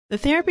The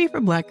Therapy for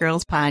Black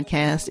Girls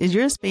podcast is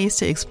your space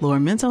to explore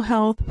mental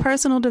health,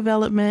 personal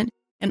development,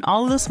 and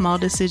all of the small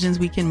decisions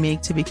we can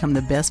make to become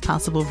the best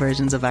possible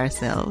versions of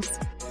ourselves.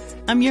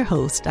 I'm your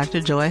host,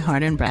 Dr. Joy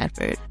Harden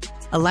Bradford,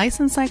 a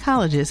licensed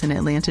psychologist in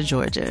Atlanta,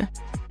 Georgia,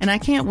 and I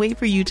can't wait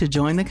for you to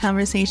join the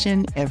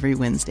conversation every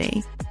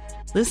Wednesday.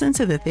 Listen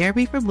to the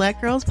Therapy for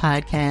Black Girls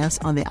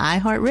podcast on the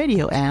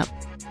iHeartRadio app,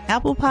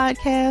 Apple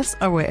Podcasts,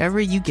 or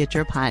wherever you get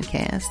your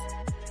podcasts.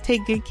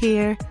 Take good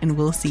care, and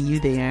we'll see you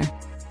there.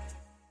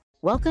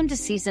 Welcome to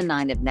Season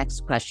 9 of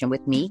Next Question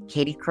with me,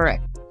 Katie Couric.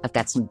 I've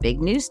got some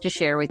big news to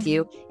share with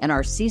you in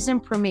our season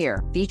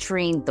premiere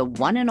featuring the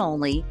one and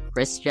only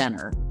Kris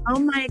Jenner.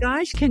 Oh my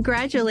gosh,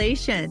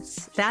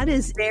 congratulations. That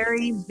is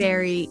very,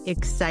 very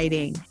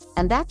exciting.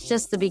 And that's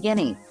just the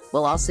beginning.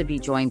 We'll also be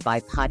joined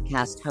by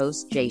podcast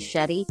host Jay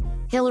Shetty,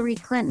 Hillary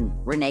Clinton,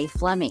 Renee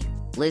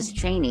Fleming, Liz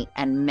Cheney,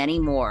 and many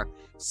more.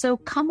 So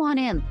come on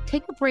in,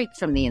 take a break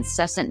from the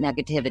incessant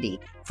negativity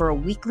for a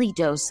weekly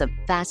dose of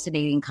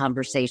fascinating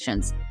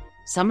conversations.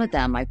 Some of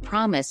them, I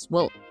promise,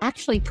 will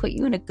actually put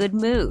you in a good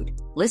mood.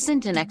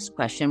 Listen to Next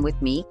Question with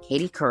me,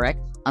 Katie Couric,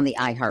 on the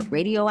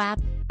iHeartRadio app,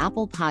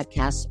 Apple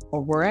Podcasts,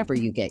 or wherever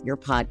you get your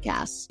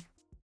podcasts.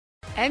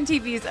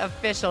 MTV's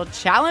official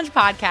Challenge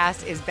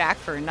podcast is back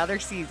for another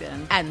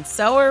season. And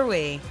so are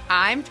we.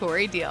 I'm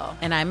Tori Deal.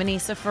 And I'm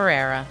Anissa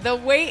Ferreira. The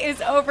wait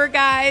is over,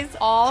 guys.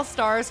 All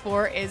Stars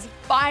 4 is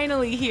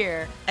finally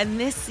here. And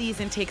this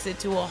season takes it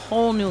to a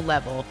whole new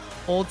level.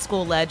 Old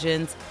school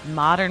legends,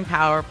 modern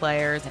power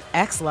players, and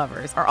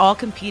ex-lovers are all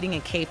competing in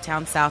Cape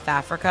Town, South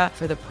Africa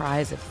for the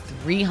prize of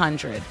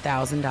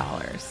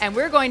 $300,000. And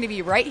we're going to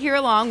be right here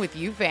along with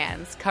you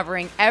fans,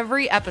 covering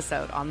every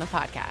episode on the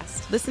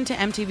podcast. Listen to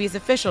MTV's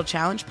official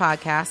Challenge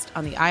podcast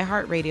on the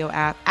iHeartRadio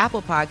app,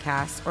 Apple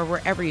Podcasts, or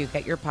wherever you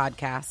get your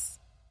podcasts.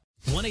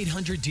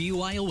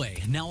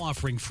 1-800-DUI-OA now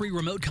offering free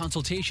remote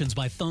consultations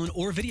by phone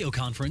or video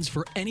conference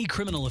for any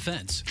criminal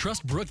offense.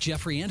 Trust Brooke,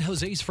 Jeffrey, and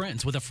Jose's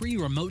friends with a free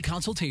remote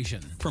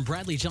consultation. From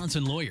Bradley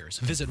Johnson Lawyers,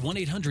 visit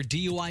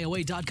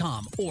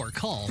 1-800-DUIOA.com or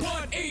call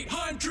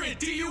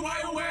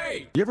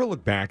 1-800-DUI-OA. You ever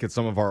look back at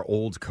some of our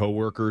old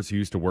coworkers who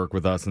used to work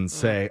with us and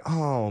say,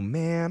 oh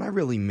man, I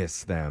really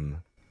miss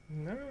them?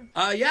 No.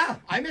 Yeah,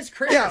 I miss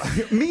Kris. Yeah,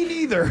 me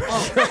neither.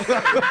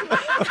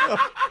 Oh.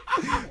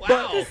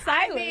 Wow.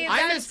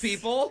 I miss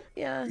people.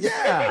 Yeah.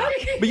 Yeah.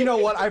 But you know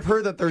what? I've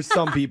heard that there's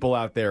some people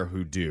out there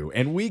who do.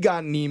 And we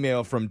got an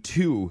email from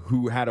two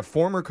who had a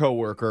former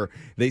coworker.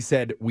 They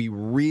said, we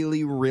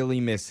really,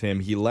 really miss him.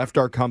 He left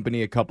our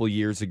company a couple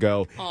years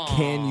ago. Aww.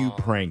 Can you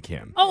prank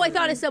him? Oh, I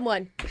thought of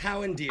someone.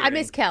 How endearing. I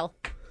miss Kel.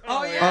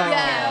 Oh,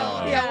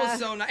 yeah. That was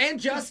so nice. And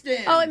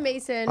Justin. Oh, and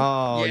Mason.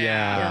 Oh,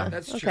 yeah.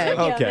 That's true.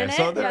 Okay.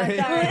 So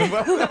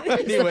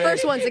The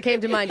first ones that came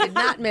to mind did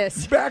not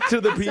miss. Back to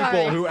the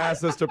people who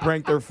asked us to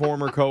prank their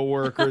former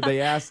coworker.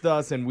 They asked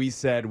us, and we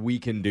said we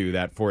can do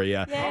that for you.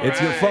 Yeah.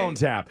 It's your phone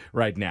tap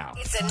right now.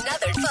 It's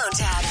another phone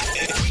tap.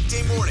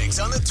 Weekday mornings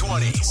on the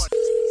 20s.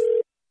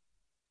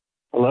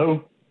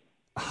 Hello?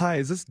 Hi,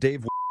 is this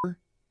Dave?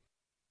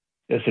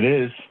 Yes, it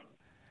is.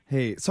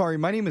 Hey, sorry,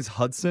 my name is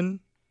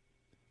Hudson.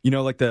 You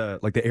know, like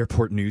the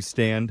airport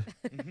newsstand?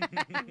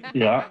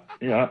 Yeah.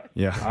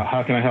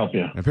 How can I help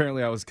you?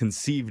 Apparently I was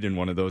conceived in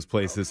one of those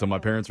places, so my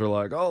parents were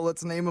like, oh,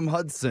 let's name him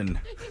Hudson.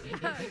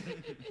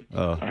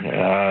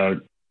 So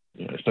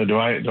do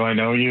I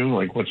know you?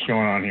 Like, what's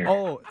going on here?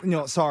 Oh,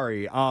 no,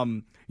 sorry.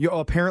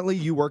 Apparently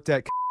you worked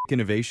at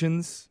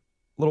Innovations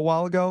a little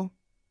while ago?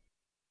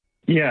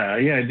 Yeah,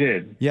 I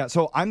did. Yeah,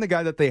 so I'm the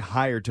guy that they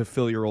hired to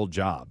fill your old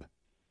job.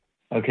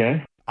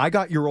 Okay. I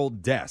got your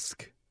old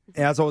desk.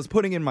 As I was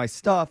putting in my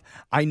stuff,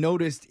 I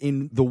noticed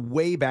in the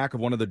way back of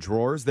one of the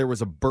drawers, there was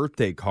a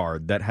birthday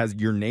card that has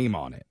your name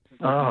on it.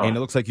 Oh. And it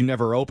looks like you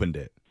never opened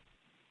it.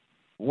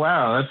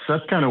 Wow,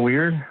 that's kind of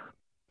weird.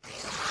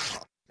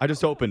 I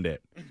just opened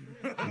it.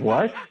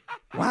 What?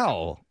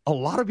 Wow, a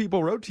lot of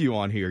people wrote to you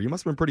on here. You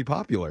must have been pretty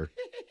popular.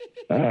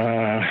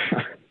 Yeah,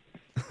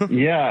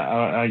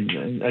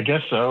 I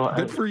guess so.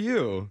 Good for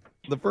you.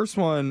 The first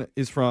one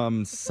is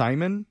from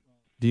Simon.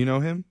 Do you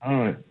know him?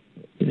 Oh,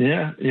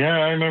 yeah,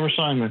 I remember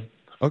Simon.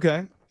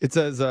 Okay. It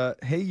says,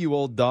 hey, you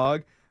old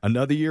dog,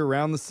 another year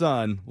around the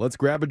sun. Let's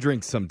grab a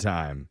drink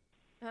sometime.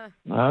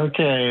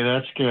 Okay,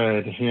 that's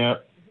good.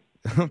 Yep.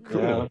 Oh,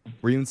 cool. Yeah.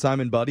 Were you and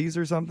Simon buddies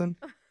or something?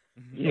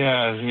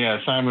 Yeah,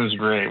 Simon's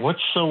great. No,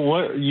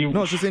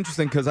 it's just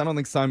interesting because I don't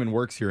think Simon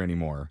works here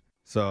anymore.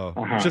 So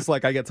It's just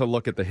like I get to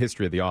look at the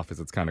history of the office.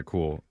 It's kind of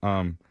cool.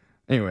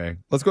 Anyway,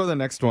 let's go to the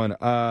next one.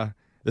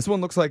 This one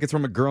looks like it's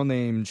from a girl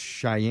named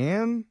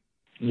Cheyenne.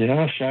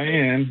 Yeah,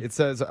 Cheyenne. It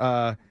says,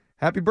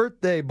 happy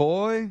birthday,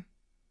 boy.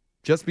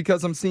 Just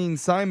because I'm seeing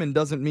Simon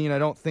doesn't mean I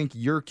don't think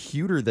you're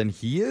cuter than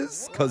he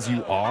is, because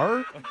you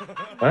are.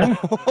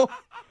 What?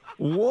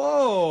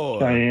 Whoa.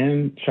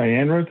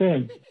 Cheyenne wrote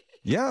that?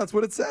 Yeah, that's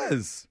what it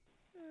says.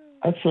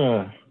 That's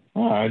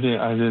I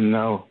didn't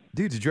know.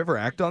 Dude, did you ever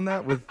act on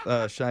that with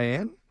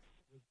Cheyenne?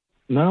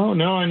 No,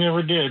 I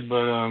never did,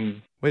 but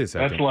wait a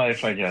second. That's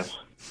life, I guess.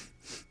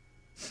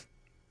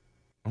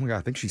 Oh my God,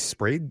 I think she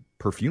sprayed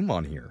perfume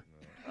on here.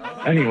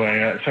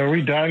 Anyway, so are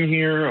we done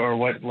here, or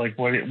what? Like,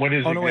 what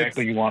is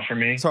exactly you want from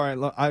me?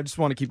 Sorry, I just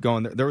want to keep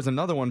going. There was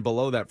another one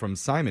below that from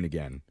Simon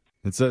again.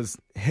 It says,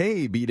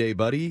 "Hey, B-Day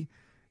buddy,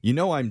 you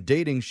know I'm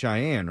dating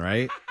Cheyenne,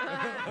 right?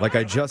 Like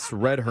I just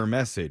read her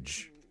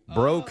message.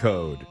 Bro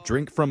code,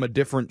 drink from a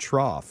different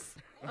trough."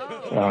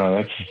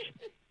 I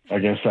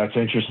guess that's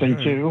interesting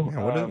too.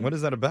 Yeah, what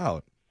is that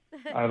about?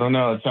 I don't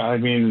know.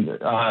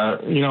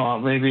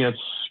 Maybe it's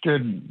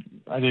good.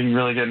 I didn't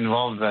really get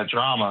involved in that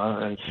drama.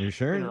 Are you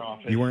sure?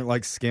 You weren't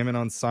like scamming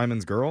on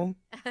Simon's girl?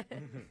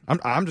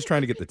 I'm just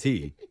trying to get the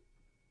tea.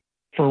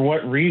 For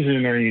what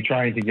reason are you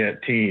trying to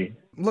get tea?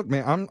 Look,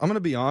 man, I'm going to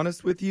be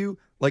honest with you.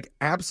 Like,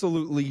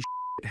 absolutely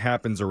shit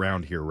happens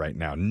around here right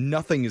now.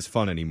 Nothing is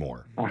fun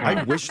anymore.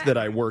 I wish that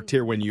I worked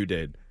here when you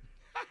did.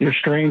 You're a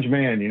strange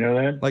man, you know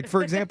that? Like,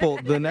 for example,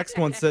 the next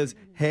one says,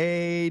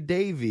 "Hey,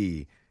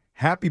 Davey,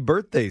 happy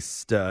birthday,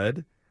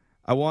 stud.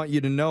 I want you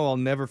to know I'll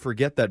never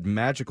forget that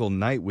magical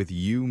night with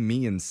you,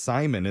 me, and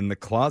Simon in the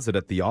closet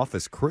at the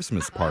office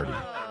Christmas party."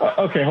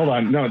 Okay, hold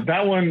on. No,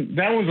 that one's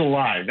a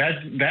lie.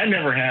 That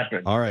never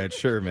happened. All right,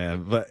 sure,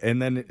 man.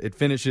 And then it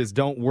finishes,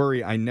 "Don't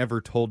worry, I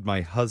never told my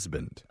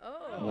husband."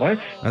 What?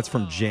 That's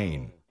from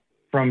Jane.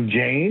 From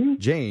Jane?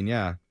 Jane,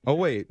 yeah. Oh,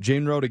 wait.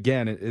 Jane wrote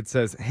again. It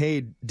says,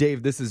 "Hey,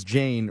 Dave, this is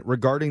Jane.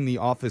 Regarding the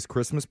office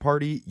Christmas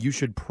party, you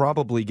should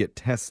probably get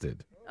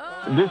tested."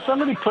 Did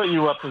somebody put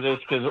you up to this?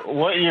 Because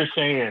what you're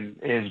saying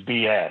is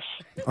BS.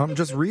 I'm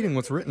just reading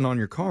what's written on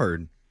your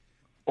card.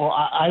 Well,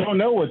 I don't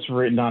know what's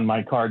written on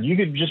my card. You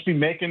could just be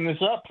making this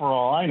up for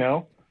all I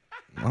know.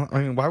 Well,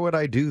 I mean, why would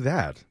I do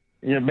that?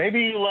 Yeah,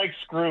 maybe you like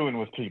screwing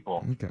with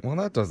people. Okay, well,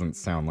 that doesn't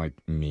sound like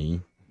me.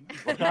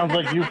 It sounds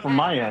like you from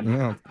my end.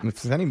 No,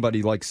 if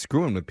anybody likes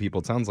screwing with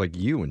people, it sounds like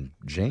you and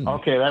Jane.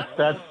 Okay,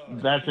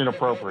 that's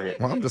inappropriate.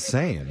 Well, I'm just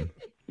saying.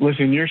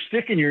 Listen, you're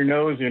sticking your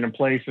nose into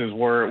places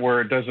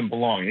where it doesn't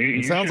belong.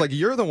 It sounds like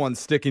you're the one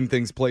sticking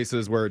things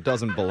places where it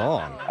doesn't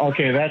belong.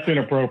 Okay, that's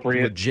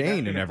inappropriate. With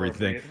Jane and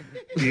everything.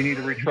 You need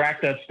to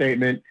retract that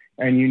statement,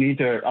 and you need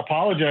to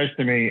apologize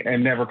to me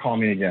and never call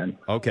me again.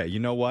 Okay, you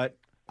know what?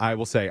 I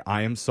will say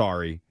I am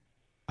sorry.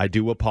 I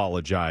do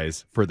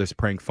apologize for this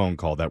prank phone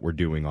call that we're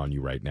doing on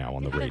you right now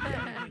on the radio.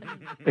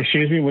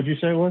 Excuse me, what'd you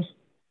say it was?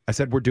 I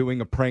said we're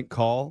doing a prank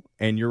call,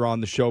 and you're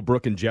on the show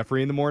Brooke and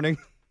Jeffrey in the morning.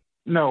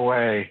 No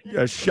way.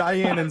 Yeah,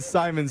 Cheyenne and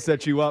Simon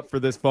set you up for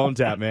this phone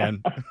tap,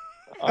 man.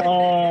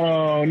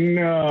 Oh,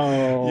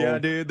 no. Yeah,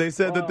 dude, they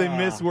said that they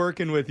miss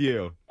working with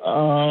you.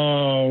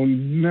 Oh,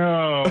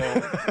 no.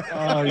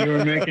 Oh, you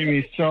were making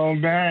me so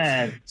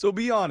mad. So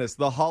be honest,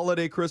 the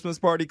holiday Christmas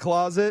party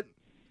closet,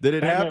 did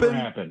it happen? Never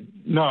happened.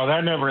 No,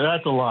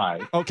 that's a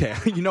lie. Okay,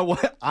 you know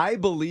what? I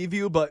believe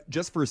you, but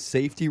just for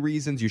safety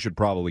reasons, you should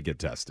probably get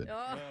tested.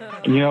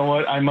 You know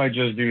what? I might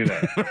just do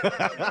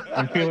that.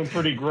 I'm feeling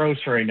pretty gross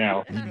right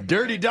now.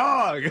 Dirty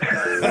dog. Wake up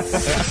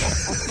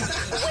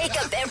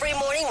every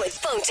morning with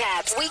phone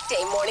taps.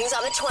 Weekday mornings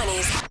on the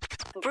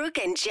 20s. Brooke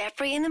and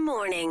Jeffrey in the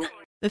morning.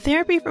 The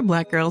Therapy for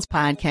Black Girls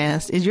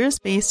podcast is your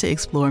space to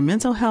explore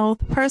mental health,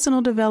 personal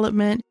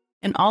development,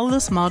 and all of the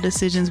small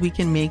decisions we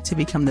can make to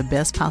become the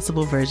best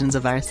possible versions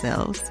of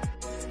ourselves.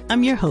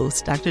 I'm your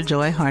host, Dr.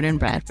 Joy Harden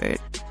Bradford,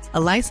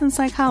 a licensed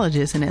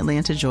psychologist in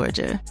Atlanta,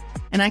 Georgia,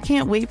 and I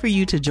can't wait for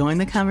you to join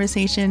the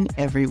conversation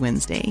every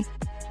Wednesday.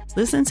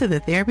 Listen to the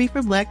Therapy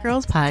for Black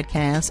Girls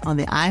podcast on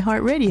the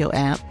iHeartRadio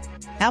app,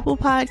 Apple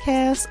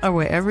Podcasts, or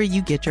wherever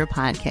you get your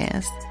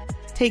podcasts.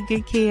 Take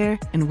good care,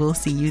 and we'll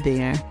see you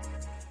there.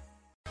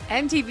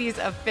 MTV's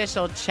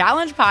official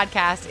Challenge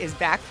podcast is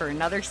back for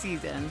another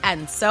season.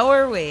 And so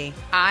are we.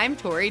 I'm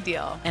Tori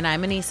Deal. And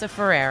I'm Anissa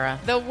Ferreira.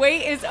 The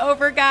wait is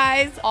over,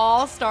 guys.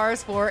 All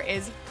Stars 4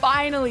 is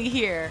finally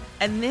here.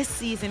 And this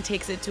season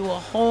takes it to a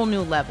whole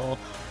new level.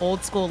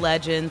 Old school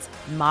legends,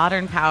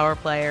 modern power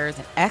players,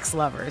 and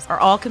ex-lovers are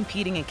all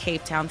competing in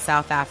Cape Town,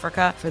 South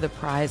Africa for the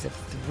prize of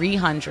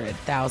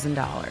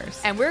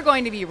 $300,000. And we're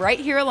going to be right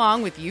here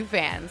along with you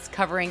fans,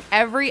 covering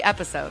every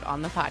episode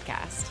on the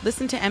podcast.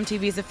 Listen to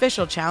MTV's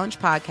official Challenge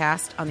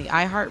podcast on the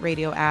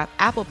iHeartRadio app,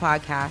 Apple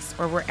Podcasts,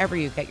 or wherever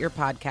you get your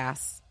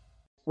podcasts.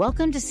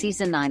 Welcome to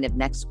Season 9 of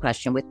Next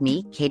Question with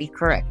me, Katie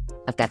Couric.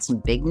 I've got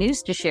some big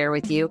news to share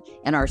with you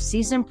in our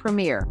season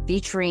premiere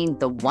featuring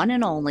the one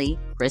and only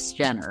Kris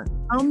Jenner.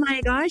 Oh my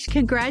gosh,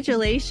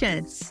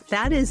 congratulations.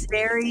 That is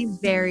very,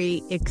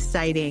 very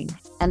exciting.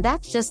 And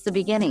that's just the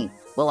beginning.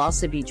 We'll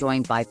also be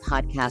joined by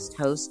podcast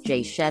host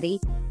Jay Shetty,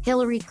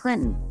 Hillary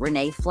Clinton,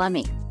 Renee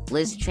Fleming,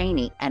 Liz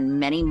Cheney, and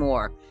many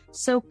more.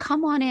 So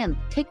come on in,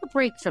 take a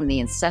break from the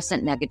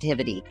incessant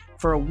negativity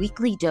for a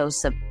weekly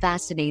dose of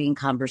fascinating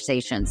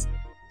conversations.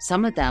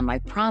 Some of them, I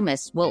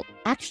promise, will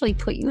actually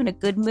put you in a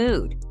good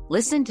mood.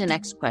 Listen to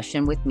Next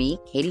Question with me,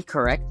 Katie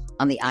Couric,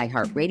 on the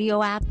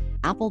iHeartRadio app,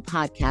 Apple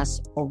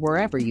Podcasts, or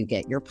wherever you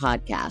get your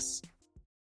podcasts.